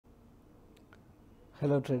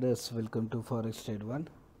Hello traders, welcome to Forex Trade 1.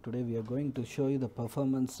 Today we are going to show you the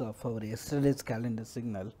performance of our yesterday's calendar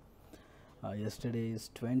signal. Yesterday is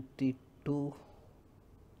 22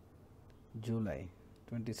 July,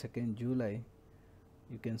 22nd July.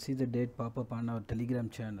 You can see the date pop up on our Telegram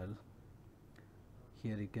channel.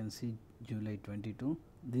 Here you can see July 22.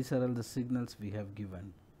 These are all the signals we have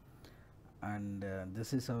given. And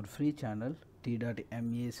this is our free channel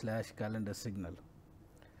t.me/calendar signal.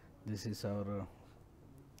 This is our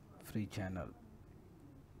free channel.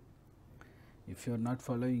 If you are not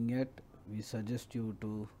following yet, we suggest you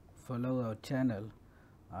to follow our channel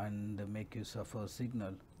and make use of our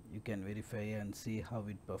signal. You can verify and see how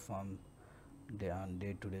it performs on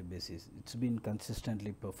day-to-day basis. It's been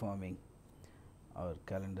consistently performing our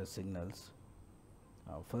calendar signals.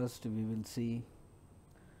 First we will see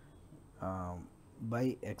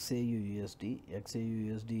buy XAUUSD.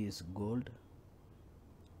 XAUUSD is gold.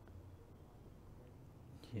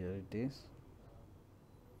 Here it is,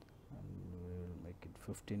 and we will make it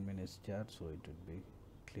 15 minutes chart so it would be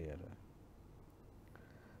clearer.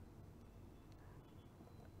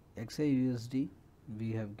 XAUUSD,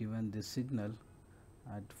 we have given this signal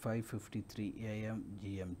at 5:53 AM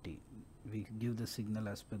GMT. We give the signal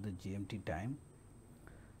as per the GMT time,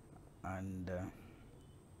 and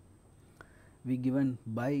we given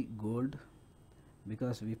buy gold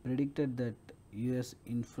because we predicted that US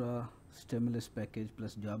infra stimulus package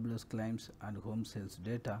plus jobless claims and home sales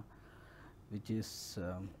data, which is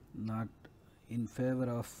not in favor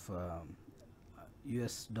of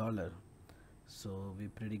US dollar. So we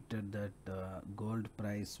predicted that gold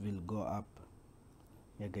price will go up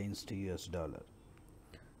against US dollar.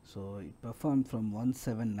 So it performed from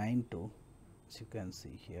 1792, as you can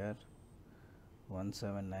see here,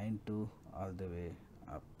 1792 all the way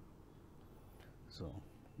up. So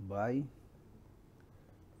buy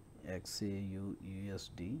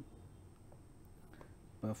XAUUSD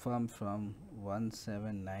perform from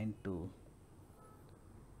 1792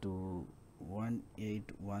 to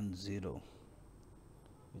 1810,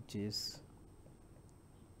 which is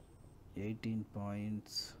 18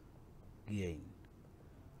 points gain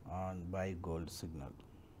on buy gold signal.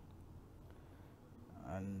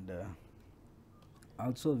 And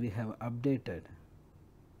also we have updated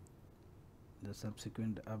the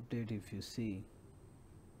subsequent update. If you see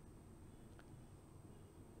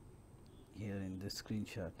here in this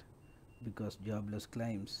screenshot, because jobless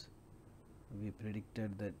claims, we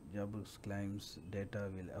predicted that jobless claims data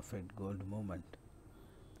will affect gold movement,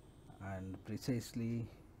 and precisely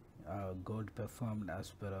gold performed as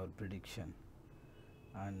per our prediction,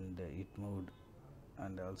 and it moved.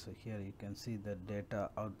 And also here you can see that data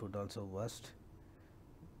output also worst,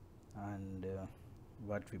 and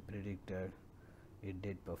what we predicted, it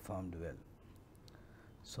did performed well.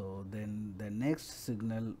 So then the next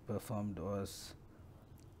signal performed was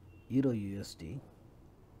EURUSD,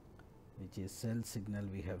 which is sell signal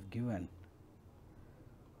we have given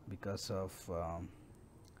because of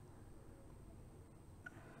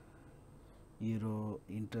euro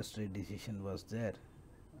interest rate decision was there,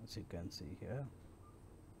 as you can see here,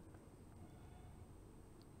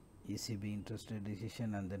 ECB interest rate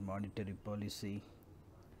decision and then monetary policy,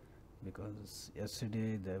 because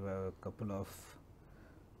yesterday there were a couple of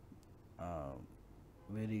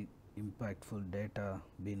very impactful data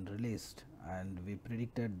being released, and we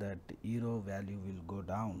predicted that euro value will go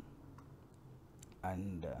down,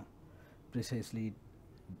 and precisely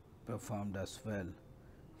performed as well.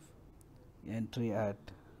 Entry at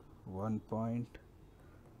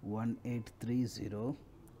 1.1830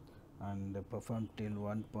 and performed till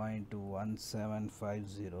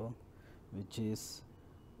 1.1750, which is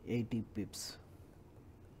 80 pips.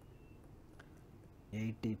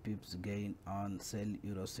 80 pips gain on sell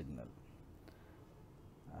euro signal,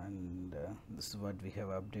 and this is what we have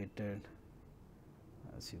updated,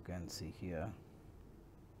 as you can see here.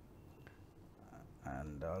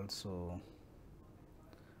 And also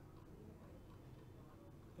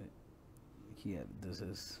here this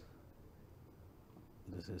is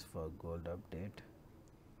for gold update.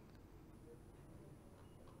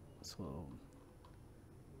 So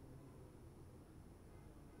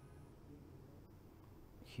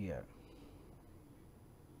here,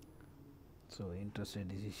 so interest rate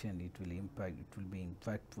decision, it will impact, it will be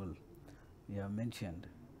impactful, we have mentioned.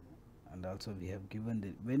 And also we have given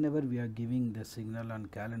the, whenever we are giving the signal on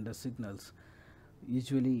calendar signals,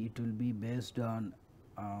 usually it will be based on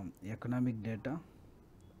economic data,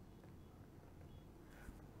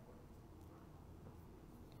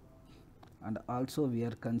 and also we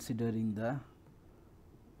are considering the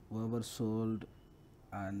oversold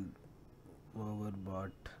and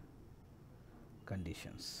overbought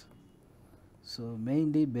conditions. So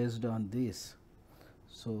mainly based on this,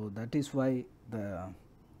 so that is why the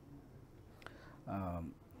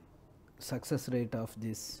success rate of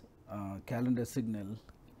this calendar signal,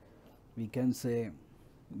 we can say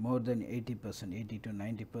more than 80%, 80 to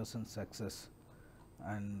 90% success.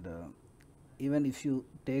 And even if you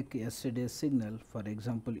take yesterday's signal, for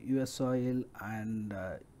example USOIL and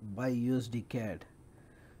buy USDCAD,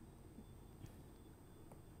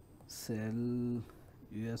 sell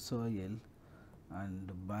USOIL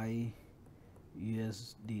and buy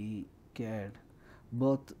USDCAD,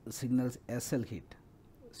 both signals SL hit,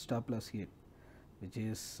 stop loss hit, which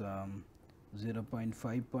is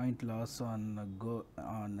 0.5 point loss on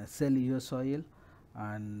on sell USOIL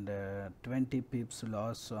and 20 pips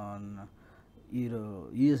loss on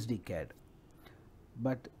USDCAD.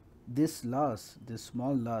 But this loss, this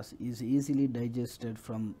small loss, is easily digested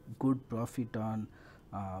from good profit on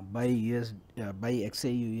buy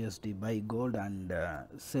XAUUSD, buy gold and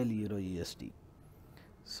sell EURUSD.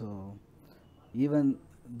 So even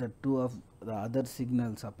the two of the other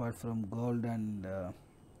signals apart from gold and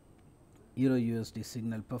EURUSD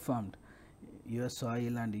signal performed.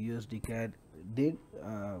 USOIL and USDCAD did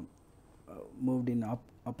moved in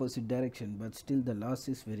opposite direction, but still the loss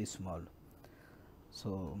is very small.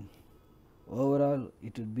 So overall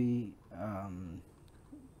it would be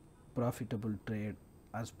profitable trade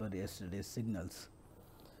as per yesterday's signals.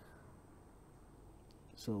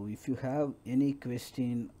 So if you have any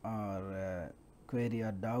question or query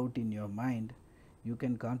or doubt in your mind, you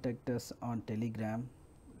can contact us on Telegram,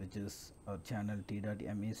 which is our channel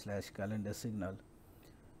t.me/calendar signal,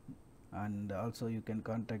 and also you can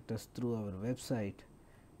contact us through our website,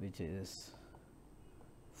 which is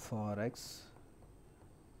Forex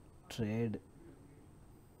trade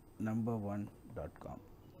number1.com.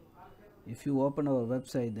 If you open our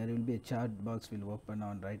website, there will be a chat box will open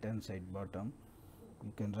on right hand side bottom.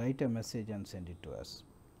 You can write a message and send it to us.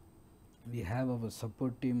 We have our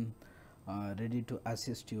support team ready to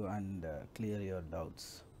assist you and clear your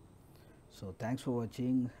doubts. So thanks for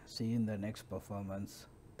watching. See you in the next performance.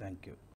 Thank you.